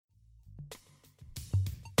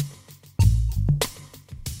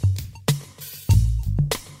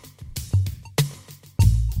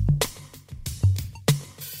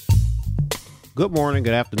Good morning,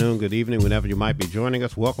 good afternoon, good evening, whenever you might be joining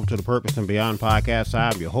us. Welcome to the Purpose and Beyond podcast.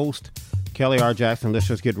 I'm your host, Kelly R. Jackson. Let's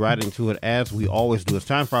just get right into it as we always do. It's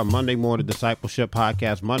time for our Monday Morning Discipleship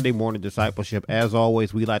podcast. Monday Morning Discipleship. As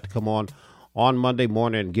always, we like to come on Monday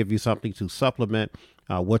morning and give you something to supplement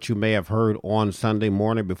what you may have heard on Sunday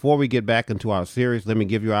morning. Before we get back into our series, let me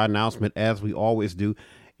give you our announcement as we always do.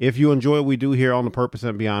 If you enjoy what we do here on the Purpose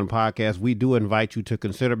and Beyond podcast, we do invite you to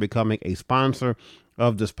consider becoming a sponsor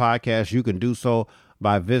of this podcast. You can do so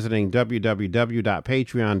by visiting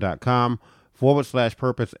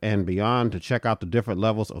www.patreon.com/purpose and beyond to check out the different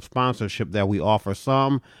levels of sponsorship that we offer,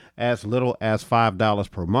 some as little as $5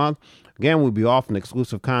 per month. Again, we'll be offering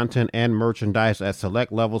exclusive content and merchandise at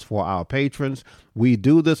select levels for our patrons. We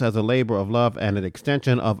do this as a labor of love and an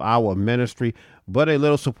extension of our ministry, but a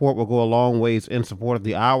little support will go a long ways in support of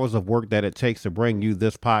the hours of work that it takes to bring you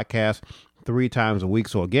this podcast 3 times a week.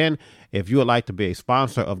 So again, if you would like to be a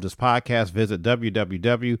sponsor of this podcast, visit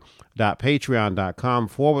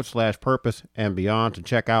www.patreon.com/purpose and beyond to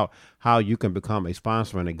check out how you can become a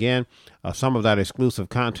sponsor. And again, some of that exclusive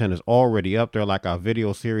content is already up there, like our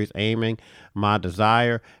video series, Aiming My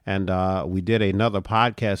Desire. And we did another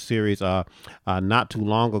podcast series not too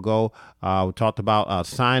long ago. We talked about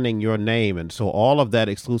signing your name. And so all of that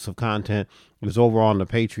exclusive content is over on the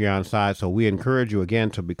Patreon side. So we encourage you again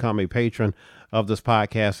to become a patron of this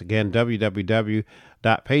podcast. Again,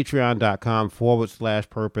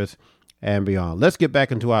 www.patreon.com/purpose and beyond. Let's get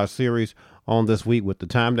back into our series on this week with the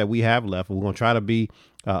time that we have left. We're going to try to be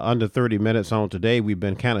under 30 minutes on today. We've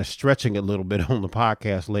been kind of stretching a little bit on the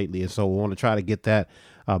podcast lately, and so we want to try to get that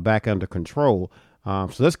back under control. So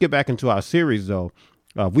let's get back into our series, though.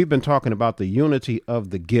 We've been talking about the unity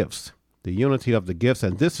of the gifts,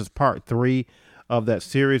 and this is part 3 of that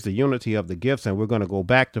series, the unity of the gifts. And we're going to go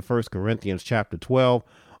back to 1 Corinthians chapter 12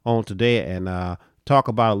 on today and talk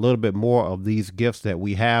about a little bit more of these gifts that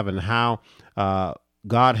we have and how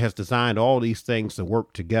God has designed all these things to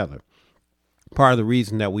work together. Part of the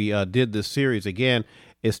reason that we did this series again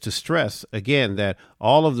is to stress again that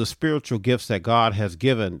all of the spiritual gifts that God has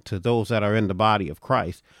given to those that are in the body of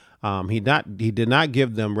Christ, he did not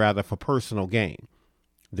give them rather for personal gain.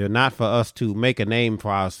 They're not for us to make a name for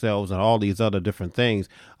ourselves and all these other different things.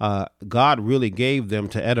 God really gave them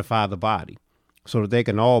to edify the body so that they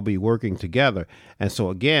can all be working together. And so,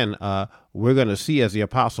 again, we're going to see, as the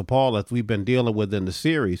Apostle Paul, as we've been dealing with in the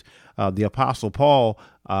series, the Apostle Paul,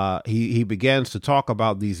 he begins to talk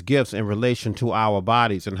about these gifts in relation to our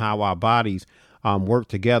bodies and how our bodies work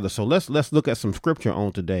together. So let's look at some scripture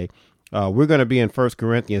on today. We're going to be in 1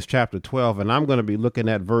 Corinthians chapter 12, and I'm going to be looking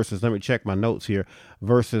at verses, let me check my notes here,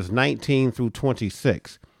 verses 19 through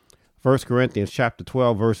 26. 1 Corinthians chapter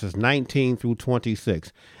 12, verses 19 through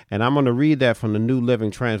 26. And I'm going to read that from the New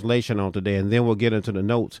Living Translation on today, and then we'll get into the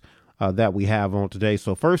notes that we have on today.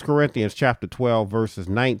 So 1 Corinthians chapter 12, verses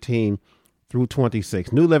 19 through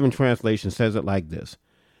 26. New Living Translation says it like this: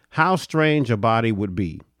 How strange a body would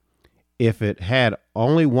be if it had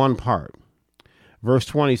only one part. Verse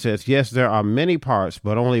 20 says, yes, there are many parts,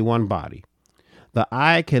 but only one body. The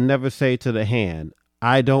eye can never say to the hand,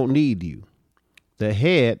 I don't need you. The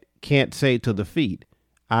head can't say to the feet,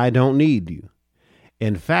 I don't need you.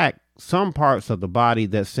 In fact, some parts of the body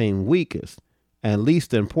that seem weakest and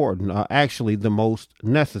least important are actually the most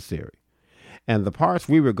necessary. And the parts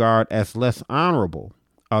we regard as less honorable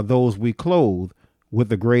are those we clothe with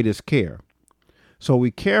the greatest care. So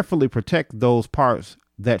we carefully protect those parts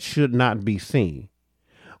that should not be seen,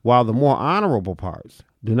 while the more honorable parts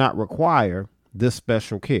do not require this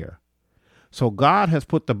special care. So God has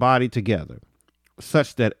put the body together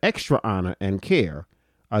such that extra honor and care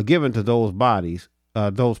are given to those parts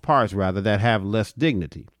that have less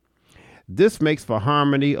dignity. This makes for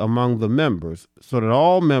harmony among the members so that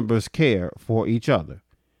all members care for each other.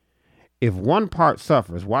 If one part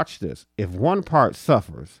suffers, watch this, if one part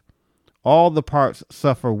suffers, all the parts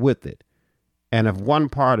suffer with it. And if one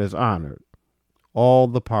part is honored, all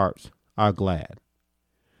the parts are glad.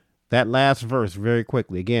 That last verse very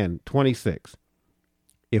quickly, again, 26.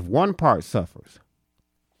 If one part suffers,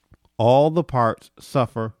 all the parts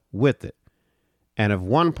suffer with it. And if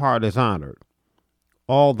one part is honored,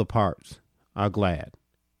 all the parts are glad.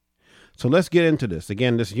 So let's get into this.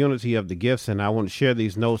 Again, this unity of the gifts, and I want to share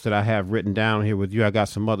these notes that I have written down here with you. I got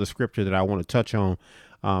some other scripture that I want to touch on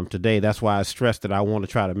today. That's why I stressed that I want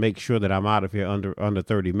to try to make sure that I'm out of here under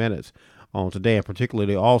 30 minutes on today, and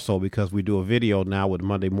particularly also because we do a video now with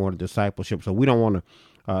Monday Morning Discipleship. So we don't want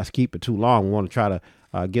to keep it too long. We want to try to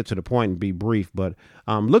get to the point and be brief. But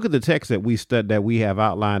look at the text that we have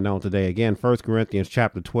outlined on today. Again, 1 Corinthians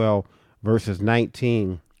chapter 12, verses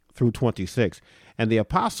 19 through 26. And the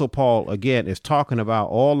Apostle Paul, again, is talking about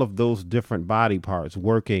all of those different body parts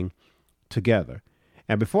working together.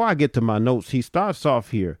 And before I get to my notes, he starts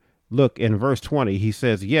off here. Look, in verse 20, he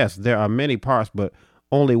says, yes, there are many parts, but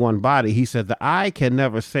only one body. He said, the eye can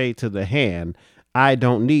never say to the hand, I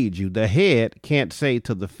don't need you. The head can't say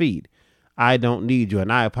to the feet, I don't need you.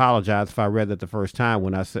 And I apologize if I read that the first time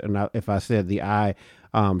when I said, if I said the eye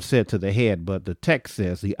said to the head, but the text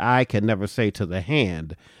says the eye can never say to the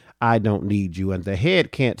hand, I don't need you. And the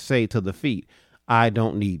head can't say to the feet, I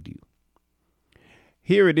don't need you.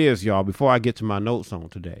 Here it is, y'all, before I get to my notes on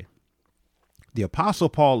today. The Apostle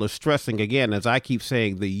Paul is stressing again, as I keep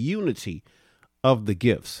saying, the unity of the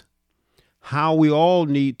gifts, how we all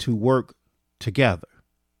need to work together.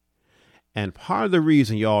 And part of the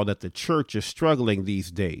reason, y'all, that the church is struggling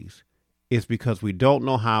these days is because we don't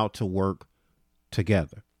know how to work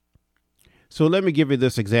together. So let me give you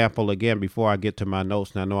this example again before I get to my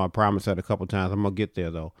notes. And I know I promised that a couple times. I'm going to get there,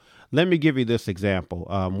 though. Let me give you this example.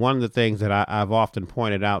 One of the things that I've often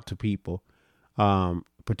pointed out to people,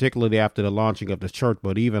 particularly after the launching of the church,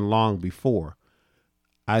 but even long before,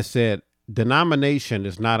 I said, denomination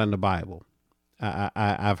is not in the Bible.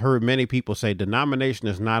 I've heard many people say denomination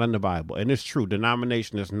is not in the Bible. And it's true.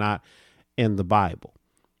 Denomination is not in the Bible.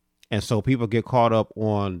 And so people get caught up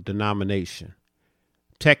on denomination.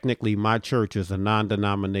 Technically, my church is a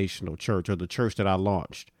non-denominational church, or the church that I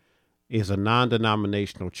launched is a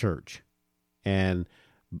non-denominational church. And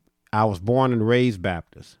I was born and raised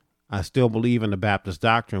Baptist. I still believe in the Baptist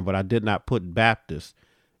doctrine, but I did not put Baptist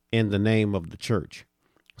in the name of the church.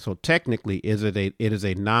 So technically, it is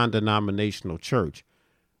a non-denominational church,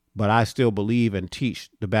 but I still believe and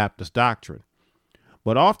teach the Baptist doctrine.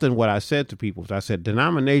 But often what I said to people is I said,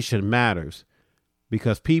 denomination matters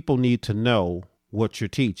because people need to know what you're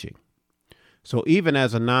teaching. So even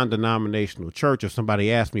as a non-denominational church, if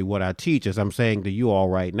somebody asks me what I teach, as I'm saying to you all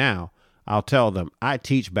right now, I'll tell them I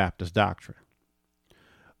teach Baptist doctrine.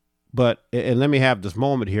 But, and let me have this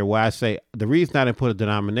moment here where I say the reason I didn't put a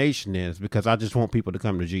denomination in is because I just want people to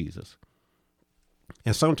come to Jesus.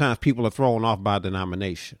 And sometimes people are thrown off by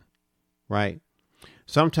denomination, right?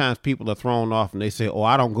 Sometimes people are thrown off and they say, oh,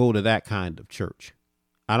 I don't go to that kind of church.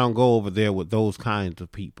 I don't go over there with those kinds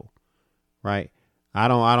of people, right? They're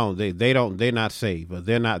not saved, or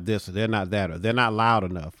they're not this, or they're not that, or they're not loud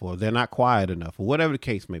enough, or they're not quiet enough, or whatever the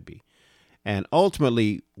case may be. And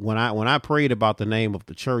ultimately, when I prayed about the name of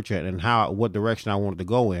the church and what direction I wanted to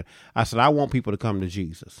go in, I said, I want people to come to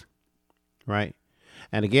Jesus, right?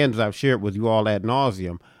 And again, as I've shared with you all ad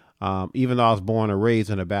nauseum, even though I was born and raised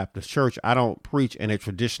in a Baptist church, I don't preach in a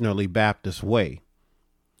traditionally Baptist way.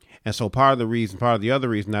 And so part of the other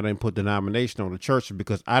reason I didn't put denomination on the church is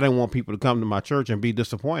because I didn't want people to come to my church and be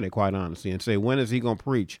disappointed, quite honestly, and say, when is he going to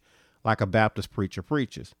preach like a Baptist preacher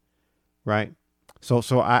preaches, right?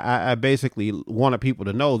 So I basically wanted people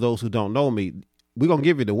to know, those who don't know me, we're going to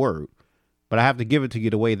give you the word, but I have to give it to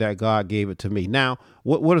you the way that God gave it to me. Now,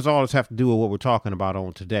 what does all this have to do with what we're talking about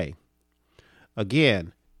on today?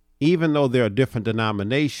 Again, even though there are different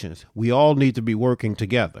denominations, we all need to be working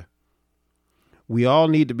together. We all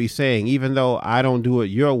need to be saying, even though I don't do it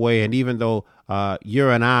your way, and even though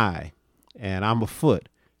you're an eye and I'm a foot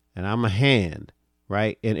and I'm a hand,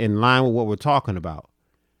 right, in line with what we're talking about,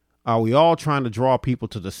 are we all trying to draw people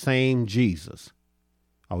to the same Jesus?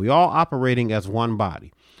 Are we all operating as one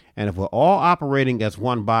body? And if we're all operating as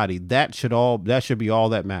one body, that should be all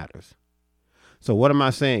that matters. So what am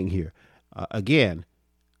I saying here? Again,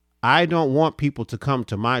 I don't want people to come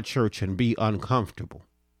to my church and be uncomfortable.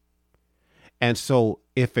 And so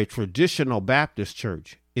if a traditional Baptist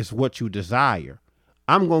church is what you desire,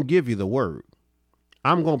 I'm going to give you the word.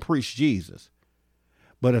 I'm going to preach Jesus.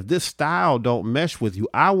 But if this style don't mesh with you,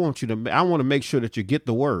 I want to make sure that you get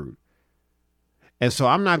the word. And so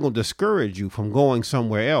I'm not going to discourage you from going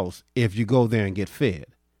somewhere else if you go there and get fed.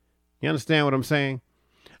 You understand what I'm saying?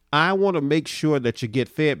 I want to make sure that you get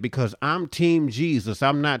fed because I'm team Jesus.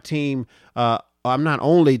 I'm not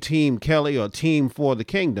only team Kelly or team for the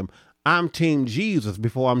kingdom. I'm team Jesus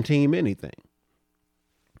before I'm team anything.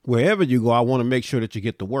 Wherever you go, I want to make sure that you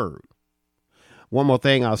get the word. One more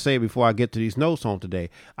thing I'll say before I get to these notes on today.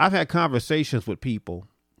 I've had conversations with people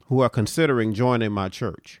who are considering joining my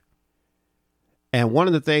church. And one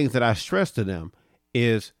of the things that I stress to them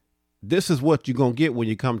is this is what you're going to get when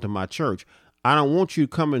you come to my church. I don't want you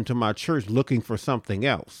coming to my church looking for something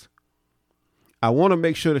else. I want to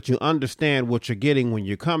make sure that you understand what you're getting when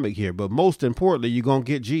you're coming here. But most importantly, you're going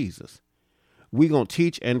to get Jesus. We're going to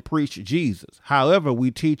teach and preach Jesus. However,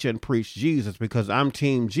 we teach and preach Jesus because I'm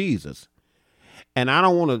team Jesus. And I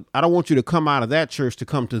don't want you to come out of that church to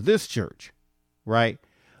come to this church, right?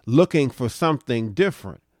 looking for something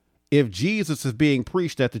different. If Jesus is being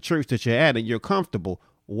preached at the church that you're at and you're comfortable,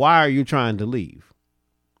 why are you trying to leave?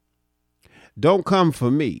 Don't come for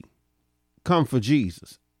me. Come for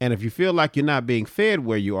Jesus. And if you feel like you're not being fed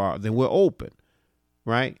where you are, then we're open,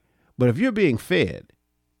 right? But if you're being fed,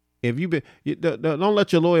 don't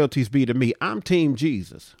let your loyalties be to me. I'm Team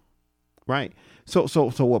Jesus, right? So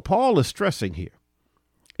what Paul is stressing here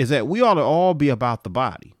is that we ought to all be about the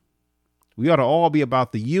body. We ought to all be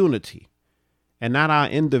about the unity and not our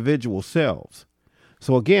individual selves.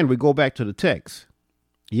 So again, we go back to the text.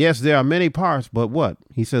 Yes, there are many parts, but what?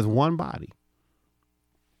 He says one body.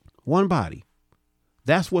 One body.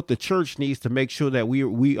 That's what the church needs to make sure that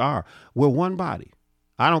we are. We're one body.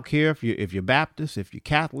 I don't care if you're Baptist, if you're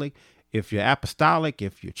Catholic, if you're apostolic,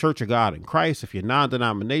 if you're Church of God in Christ, if you're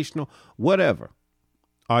non-denominational, whatever.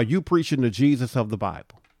 Are you preaching the Jesus of the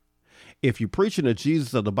Bible? If you're preaching the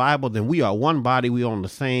Jesus of the Bible, then we are one body. We are on the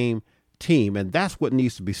same team. And that's what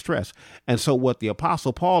needs to be stressed. And so what the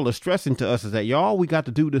Apostle Paul is stressing to us is that, y'all, we got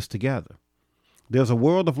to do this together. There's a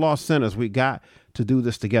world of lost sinners. We got to do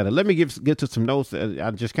this together. Let me get to some notes.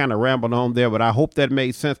 I just kind of rambled on there, but I hope that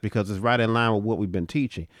made sense because it's right in line with what we've been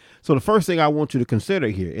teaching. So the first thing I want you to consider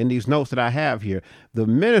here in these notes that I have here, the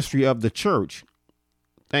ministry of the church.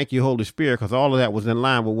 Thank you, Holy Spirit, because all of that was in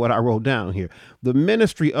line with what I wrote down here. The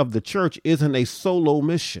ministry of the church isn't a solo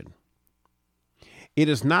mission. It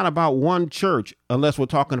is not about one church unless we're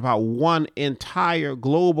talking about one entire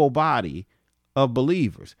global body of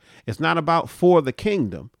believers. It's not about for the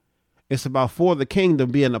kingdom. It's about for the kingdom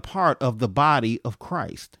being a part of the body of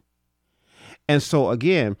Christ. And so,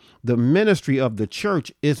 again, the ministry of the church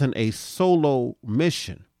isn't a solo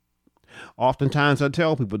mission. Oftentimes I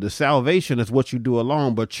tell people the salvation is what you do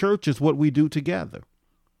alone, but church is what we do together.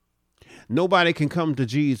 Nobody can come to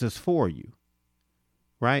Jesus for you,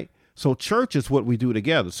 right? So church is what we do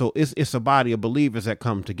together. So it's a body of believers that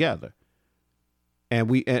come together.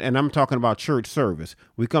 And I'm talking about church service.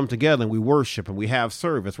 We come together and we worship and we have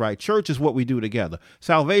service, right? Church is what we do together.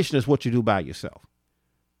 Salvation is what you do by yourself.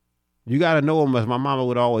 You got to know him, as my mama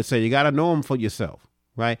would always say, you got to know him for yourself,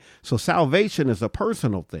 right? So salvation is a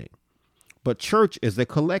personal thing, but church is a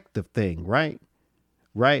collective thing, right?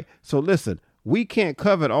 Right. So listen, we can't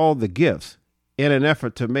covet all the gifts in an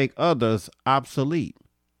effort to make others obsolete.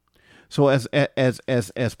 So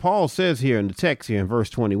as Paul says here in the text here in verse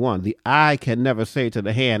 21, the eye can never say to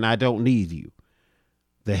the hand, I don't need you.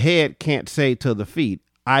 The head can't say to the feet,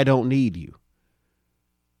 I don't need you.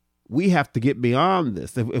 We have to get beyond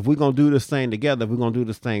this. If we're going to do this thing together, if we're going to do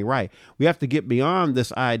this thing right, we have to get beyond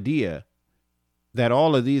this idea that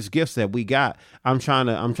all of these gifts that we got, I'm trying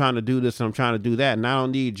to do this and I'm trying to do that, and I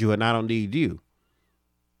don't need you and I don't need you.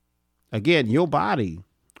 Again, your body,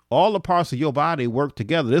 all the parts of your body work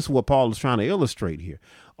together. This is what Paul is trying to illustrate here.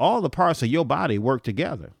 All the parts of your body work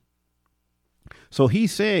together. So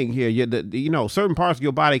he's saying here that, certain parts of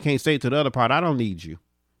your body can't say to the other part, I don't need you.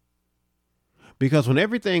 Because when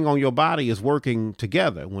everything on your body is working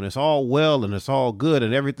together, when it's all well and it's all good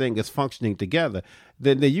and everything is functioning together,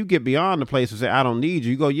 then you get beyond the place and say, I don't need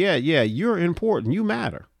you. You go, yeah, you're important. You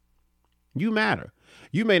matter. You matter.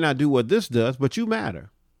 You may not do what this does, but you matter.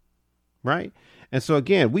 Right. And so,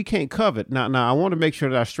 again, we can't covet. Now, I want to make sure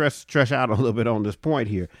that I stretch out a little bit on this point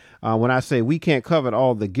here. When I say we can't covet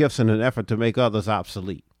all the gifts in an effort to make others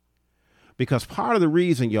obsolete. Because part of the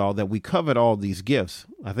reason, y'all, that we covet all these gifts,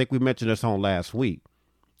 I think we mentioned this on last week,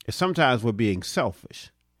 is sometimes we're being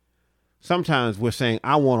selfish. Sometimes we're saying,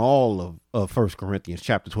 I want all of 1 Corinthians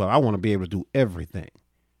chapter 12. I want to be able to do everything.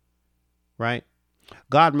 Right?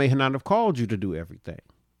 God may not have called you to do everything.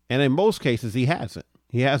 And in most cases, he hasn't.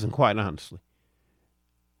 He hasn't, quite honestly.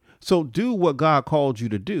 So do what God called you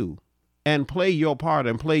to do and play your part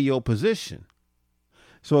and play your position.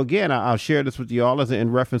 So again, I'll share this with you all as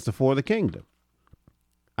in reference to for the kingdom.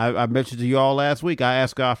 I mentioned to you all last week, I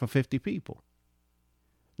asked God for 50 people.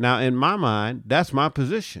 Now, in my mind, that's my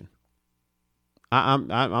position. I'm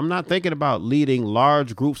not thinking about leading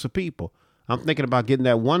large groups of people. I'm thinking about getting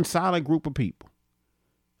that one solid group of people.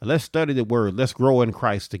 Let's study the word. Let's grow in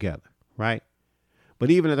Christ together, right? But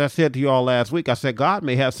even as I said to you all last week, I said, God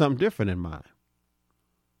may have something different in mind.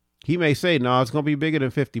 He may say, no, it's going to be bigger than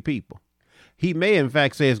 50 people. He may, in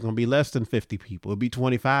fact, say it's going to be less than 50 people. It'll be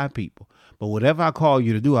 25 people. But whatever I call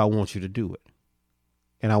you to do, I want you to do it.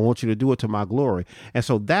 And I want you to do it to my glory. And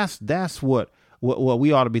so that's what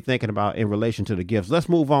we ought to be thinking about in relation to the gifts. Let's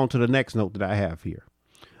move on to the next note that I have here.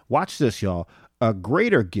 Watch this, y'all. A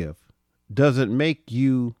greater gift doesn't make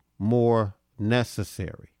you more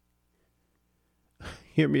necessary.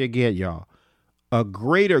 Hear me again, y'all. A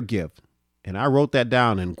greater gift And I wrote that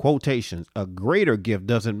down in quotations. A greater gift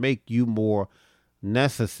doesn't make you more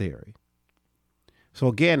necessary. So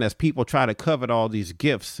again, as people try to covet all these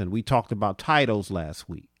gifts, and we talked about titles last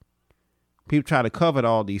week, people try to covet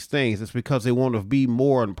all these things. It's because they want to be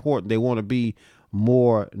more important. They want to be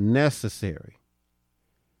more necessary.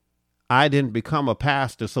 I didn't become a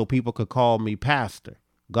pastor so people could call me pastor.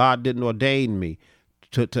 God didn't ordain me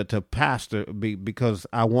to pastor because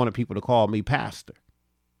I wanted people to call me pastor.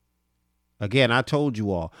 Again, I told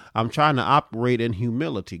you all, I'm trying to operate in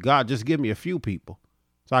humility. God, just give me a few people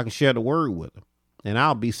so I can share the word with them, and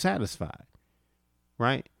I'll be satisfied,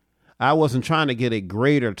 right? I wasn't trying to get a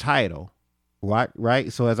greater title,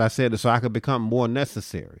 right? So as I said, so I could become more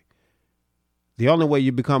necessary. The only way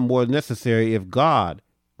you become more necessary if God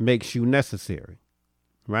makes you necessary,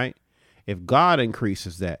 right? If God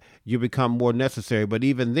increases that, you become more necessary. But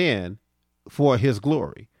even then, for his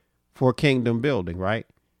glory, for kingdom building, right?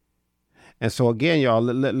 And so again, y'all,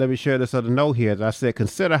 let me share this other note here. As I said,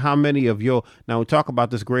 consider how many of now we talk about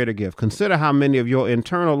this greater gift. Consider how many of your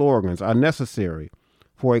internal organs are necessary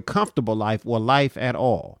for a comfortable life or life at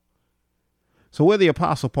all. So where the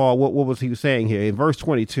Apostle Paul, what was he saying here? In verse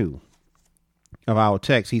 22 of our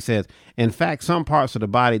text, he says, in fact, some parts of the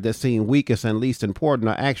body that seem weakest and least important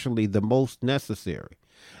are actually the most necessary.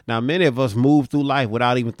 Now, many of us move through life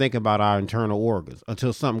without even thinking about our internal organs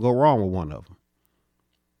until something go wrong with one of them,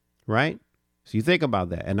 right? So you think about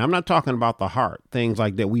that. And I'm not talking about the heart, things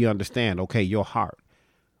like that we understand. Okay, your heart.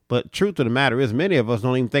 But truth of the matter is many of us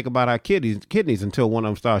don't even think about our kidneys until one of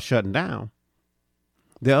them starts shutting down.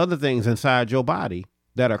 There are other things inside your body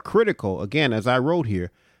that are critical, again, as I wrote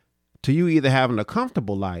here, to you either having a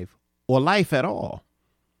comfortable life or life at all.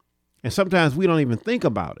 And sometimes we don't even think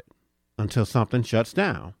about it until something shuts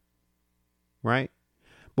down, right?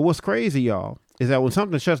 But what's crazy, y'all, is that when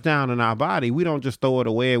something shuts down in our body, we don't just throw it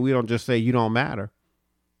away. We don't just say, you don't matter.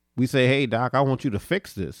 We say, hey, doc, I want you to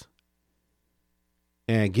fix this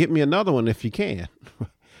and get me another one if you can,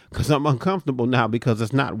 because I'm uncomfortable now because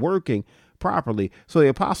it's not working properly. So the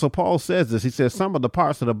Apostle Paul says this. He says some of the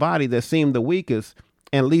parts of the body that seem the weakest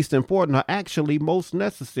and least important are actually most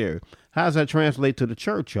necessary. How does that translate to the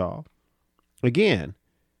church, y'all? Again,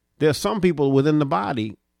 there's some people within the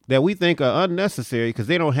body that we think are unnecessary because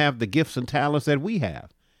they don't have the gifts and talents that we have.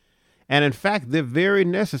 And in fact, they're very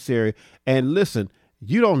necessary. And listen,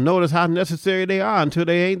 you don't notice how necessary they are until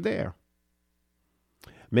they ain't there.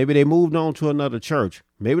 Maybe they moved on to another church.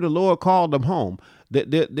 Maybe the Lord called them home.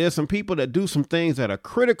 There's some people that do some things that are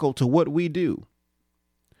critical to what we do.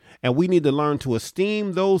 And we need to learn to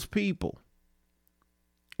esteem those people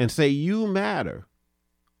and say, you matter.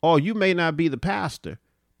 Or you may not be the pastor,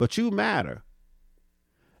 but you matter.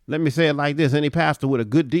 Let me say it like this. Any pastor with a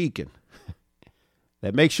good deacon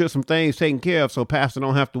that makes sure some things taken care of so pastor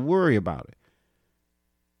don't have to worry about it.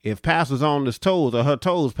 If pastor's on his toes or her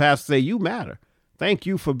toes, pastor say, you matter. Thank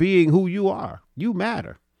you for being who you are. You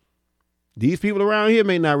matter. These people around here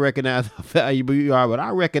may not recognize how valuable you are, but I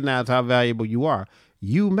recognize how valuable you are.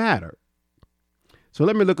 You matter. So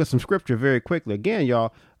let me look at some scripture very quickly. Again,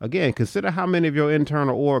 y'all, consider how many of your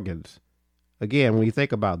internal organs, again, when you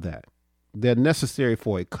think about that, they're necessary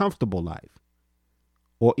for a comfortable life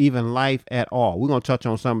or even life at all. We're going to touch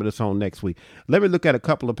on some of this on next week. Let me look at a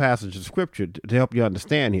couple of passages of scripture to help you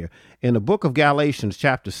understand here. In the book of Galatians,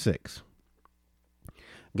 chapter 6,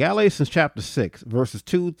 verses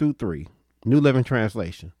 2 through 3, New Living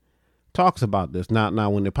Translation, talks about this. Now,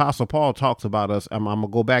 when the Apostle Paul talks about us, I'm going to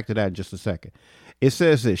go back to that in just a second. It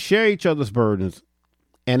says this, share each other's burdens,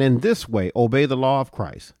 and in this way, obey the law of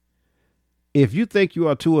Christ. If you think you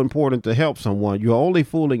are too important to help someone, you're only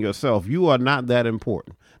fooling yourself. You are not that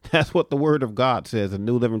important. That's what the word of God says in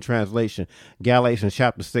New Living Translation, Galatians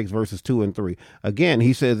chapter 6, verses 2 and 3. Again,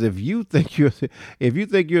 he says, if you think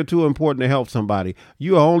you're too important to help somebody,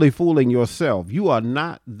 you are only fooling yourself. You are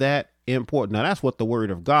not that important. Now, that's what the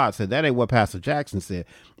word of God said. That ain't what Pastor Jackson said.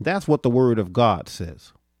 That's what the word of God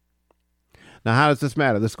says. Now, how does this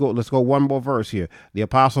matter? Let's go one more verse here. The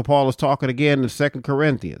Apostle Paul is talking again in 2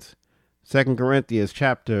 Corinthians. 2 Corinthians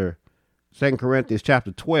chapter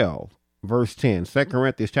 12, verse 10. 2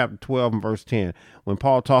 Corinthians chapter 12 and verse 10, when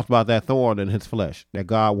Paul talks about that thorn in his flesh that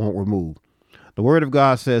God won't remove. The word of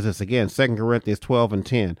God says this again, 2 Corinthians 12 and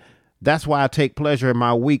 10. That's why I take pleasure in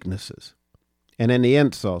my weaknesses and in the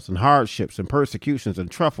insults and hardships and persecutions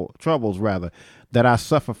and troubles that I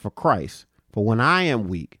suffer for Christ. For when I am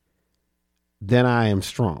weak, then I am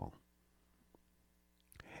strong.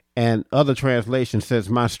 And other translation says,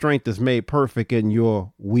 my strength is made perfect in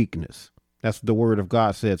your weakness. That's what the word of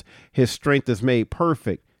God says. His strength is made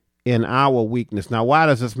perfect in our weakness. Now, why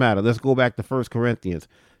does this matter? Let's go back to 1 Corinthians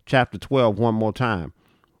chapter 12 one more time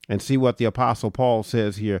and see what the Apostle Paul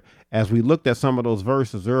says here. As we looked at some of those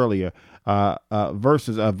verses earlier,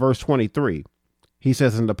 verse 23, he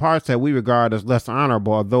says, "And the parts that we regard as less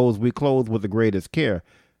honorable are those we clothe with the greatest care.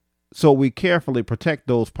 So we carefully protect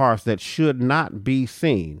those parts that should not be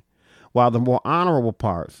seen, while the more honorable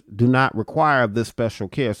parts do not require this special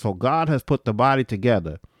care. So God has put the body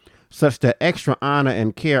together such that extra honor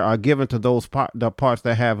and care are given to those the parts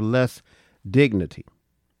that have less dignity,"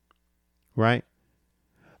 right?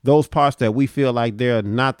 Those parts that we feel like they're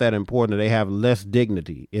not that important, they have less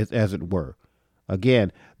dignity, as it were.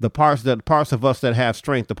 Again, the parts of us that have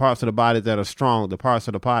strength, the parts of the body that are strong, the parts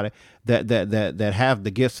of the body that have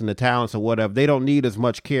the gifts and the talents or whatever, they don't need as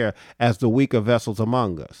much care as the weaker vessels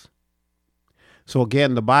among us. So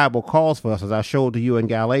again, the Bible calls for us, as I showed to you in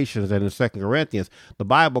Galatians and in 2 Corinthians, the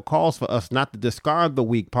Bible calls for us not to discard the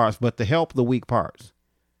weak parts, but to help the weak parts,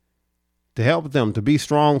 to help them, to be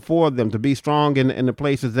strong for them, to be strong in the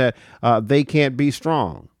places that they can't be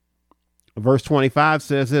strong. Verse 25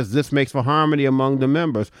 says this makes for harmony among the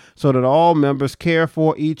members so that all members care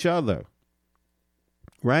for each other.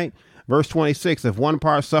 Right? Verse 26, if one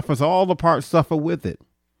part suffers, all the parts suffer with it.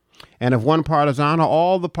 And if one part is honored,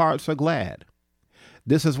 all the parts are glad.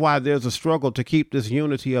 This is why there's a struggle to keep this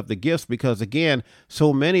unity of the gifts, because, again,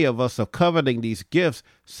 so many of us are coveting these gifts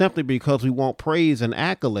simply because we want praise and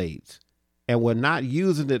accolades, and we're not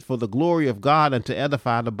using it for the glory of God and to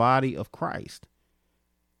edify the body of Christ.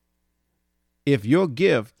 If your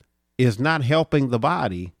gift is not helping the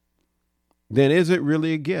body, then is it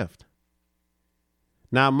really a gift?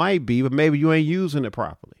 Now, it might be, but maybe you ain't using it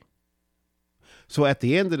properly. So at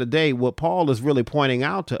the end of the day, what Paul is really pointing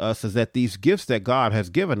out to us is that these gifts that God has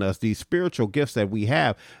given us, these spiritual gifts that we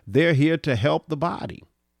have, they're here to help the body,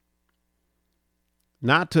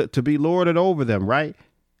 not to be lorded over them, right?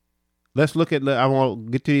 Let's look at, I want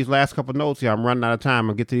to get to these last couple notes here. I'm running out of time.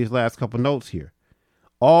 I'll get to these last couple notes here.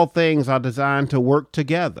 All things are designed to work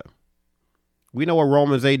together. We know what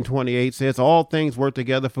Romans 8:28 says, all things work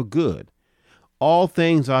together for good. All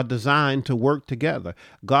things are designed to work together.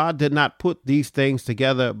 God did not put these things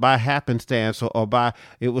together by happenstance or by,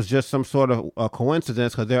 it was just some sort of a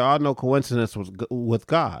coincidence, because there are no coincidences with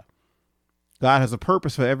God. God has a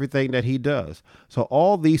purpose for everything that he does. So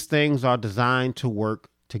all these things are designed to work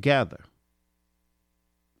together.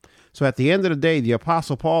 So at the end of the day, the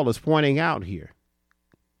Apostle Paul is pointing out here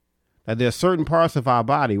that there are certain parts of our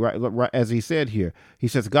body, right, as he said here, he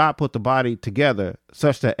says God put the body together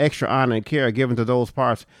such that extra honor and care are given to those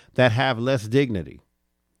parts that have less dignity.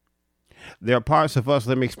 There are parts of us,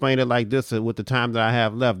 let me explain it like this with the time that I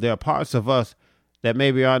have left. There are parts of us that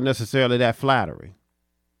maybe aren't necessarily that flattering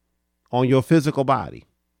on your physical body,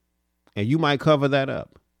 and you might cover that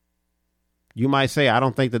up. You might say, I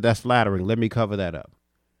don't think that that's flattering. Let me cover that up.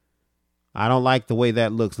 I don't like the way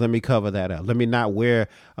that looks. Let me cover that up. Let me not wear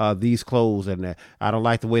these clothes, and I don't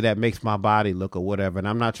like the way that makes my body look or whatever. And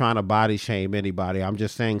I'm not trying to body shame anybody. I'm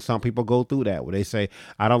just saying some people go through that where they say,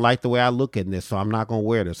 I don't like the way I look in this, so I'm not going to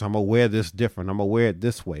wear this. I'm going to wear this different. I'm going to wear it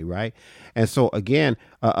this way, right? And so, again,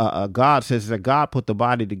 God says that God put the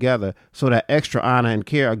body together so that extra honor and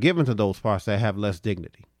care are given to those parts that have less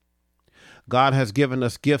dignity. God has given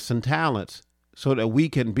us gifts and talents so that we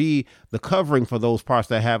can be the covering for those parts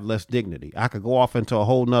that have less dignity. I could go off into a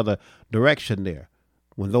whole nother direction there.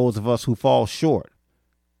 When those of us who fall short,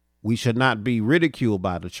 we should not be ridiculed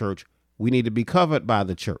by the church. We need to be covered by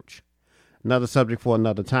the church. Another subject for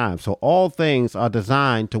another time. So all things are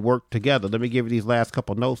designed to work together. Let me give you these last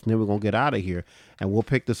couple notes, and then we're going to get out of here, and we'll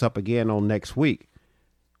pick this up again on next week.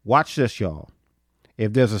 Watch this, y'all.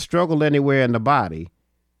 If there's a struggle anywhere in the body,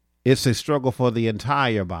 it's a struggle for the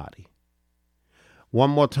entire body. One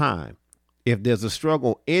more time. If there's a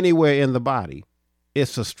struggle anywhere in the body,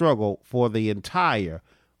 it's a struggle for the entire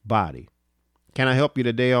body. Can I help you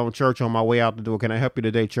today on church on my way out the door? Can I help you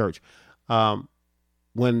today, church?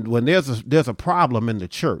 When there's a problem in the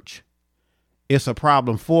church, it's a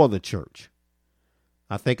problem for the church.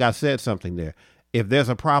 I think I said something there. If there's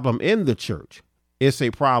a problem in the church, it's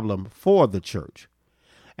a problem for the church.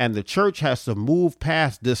 And the church has to move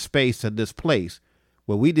past this space and this place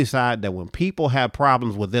where we decide that when people have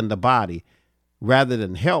problems within the body, rather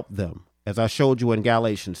than help them, as I showed you in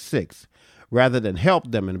Galatians 6, rather than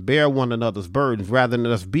help them and bear one another's burdens, rather than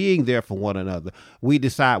us being there for one another, we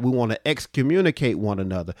decide we want to excommunicate one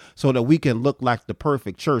another so that we can look like the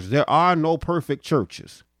perfect church. There are no perfect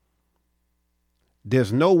churches.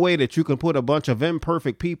 There's no way that you can put a bunch of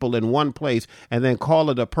imperfect people in one place and then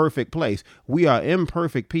call it a perfect place. We are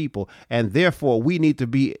imperfect people, and therefore we need to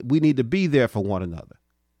be there for one another.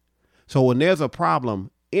 So when there's a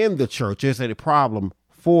problem in the church, it's a problem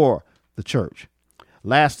for the church.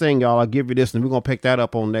 Last thing, y'all, I'll give you this, and we're going to pick that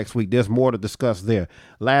up on next week. There's more to discuss there.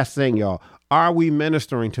 Last thing, y'all, are we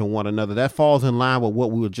ministering to one another? That falls in line with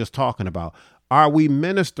what we were just talking about. Are we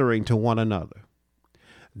ministering to one another?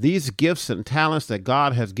 These gifts and talents that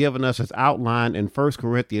God has given us as outlined in 1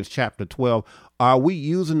 Corinthians chapter 12, are we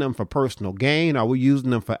using them for personal gain? Are we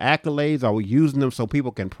using them for accolades? Are we using them so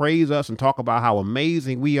people can praise us and talk about how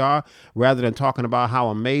amazing we are rather than talking about how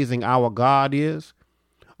amazing our God is?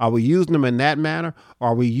 Are we using them in that manner? Or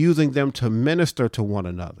are we using them to minister to one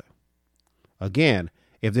another? Again,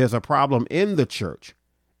 if there's a problem in the church,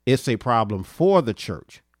 it's a problem for the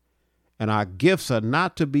church. And our gifts are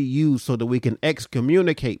not to be used so that we can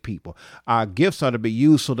excommunicate people. Our gifts are to be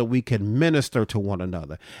used so that we can minister to one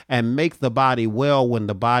another and make the body well when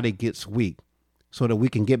the body gets weak, so that we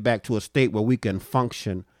can get back to a state where we can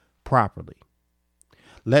function properly.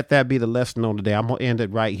 Let that be the lesson on today. I'm going to end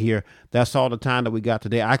it right here. That's all the time that we got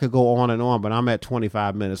today. I could go on and on, but I'm at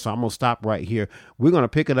 25 minutes, so I'm going to stop right here. We're going to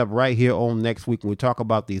pick it up right here on next week when we talk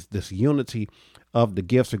about this unity of the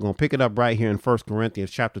gifts. We're going to pick it up right here in 1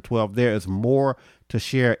 Corinthians chapter 12. There is more to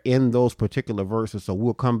share in those particular verses, so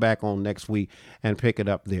we'll come back on next week and pick it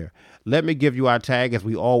up there. Let me give you our tag as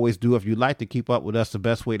we always do. If you'd like to keep up with us, the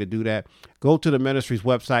best way to do that, go to the ministry's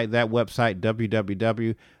website, that website,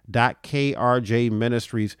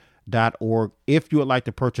 www.krjministries.org. If you would like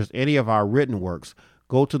to purchase any of our written works,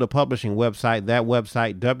 go to the publishing website, that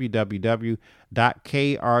website,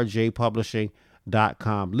 www.krjpublishing.com.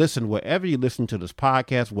 Listen, wherever you listen to this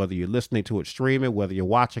podcast, whether you're listening to it streaming, whether you're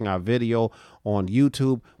watching our video on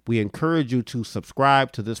YouTube, we encourage you to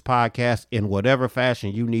subscribe to this podcast in whatever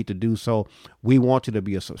fashion you need to do so. We want you to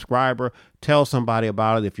be a subscriber. Tell somebody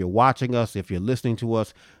about it. If you're watching us, if you're listening to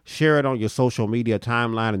us, share it on your social media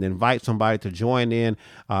timeline and invite somebody to join in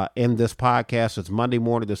this podcast. It's Monday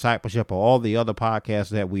Morning Discipleship or all the other podcasts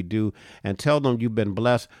that we do, and tell them you've been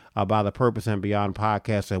blessed by the Purpose and Beyond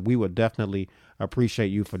podcast, and we would definitely appreciate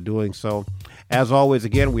you for doing so. As always,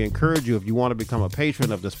 again, we encourage you, if you want to become a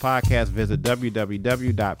patron of this podcast, visit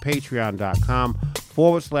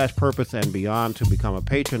www.patreon.com/purpose and beyond to become a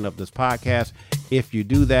patron of this podcast. If you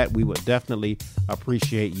do that, we would definitely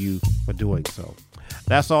appreciate you for doing so.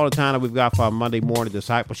 That's all the time that we've got for our Monday Morning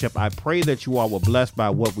Discipleship. I pray that you all were blessed by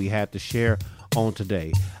what we had to share on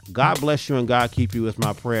today. God bless you and God keep you is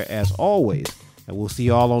my prayer as always. And we'll see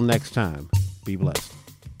you all on next time. Be blessed.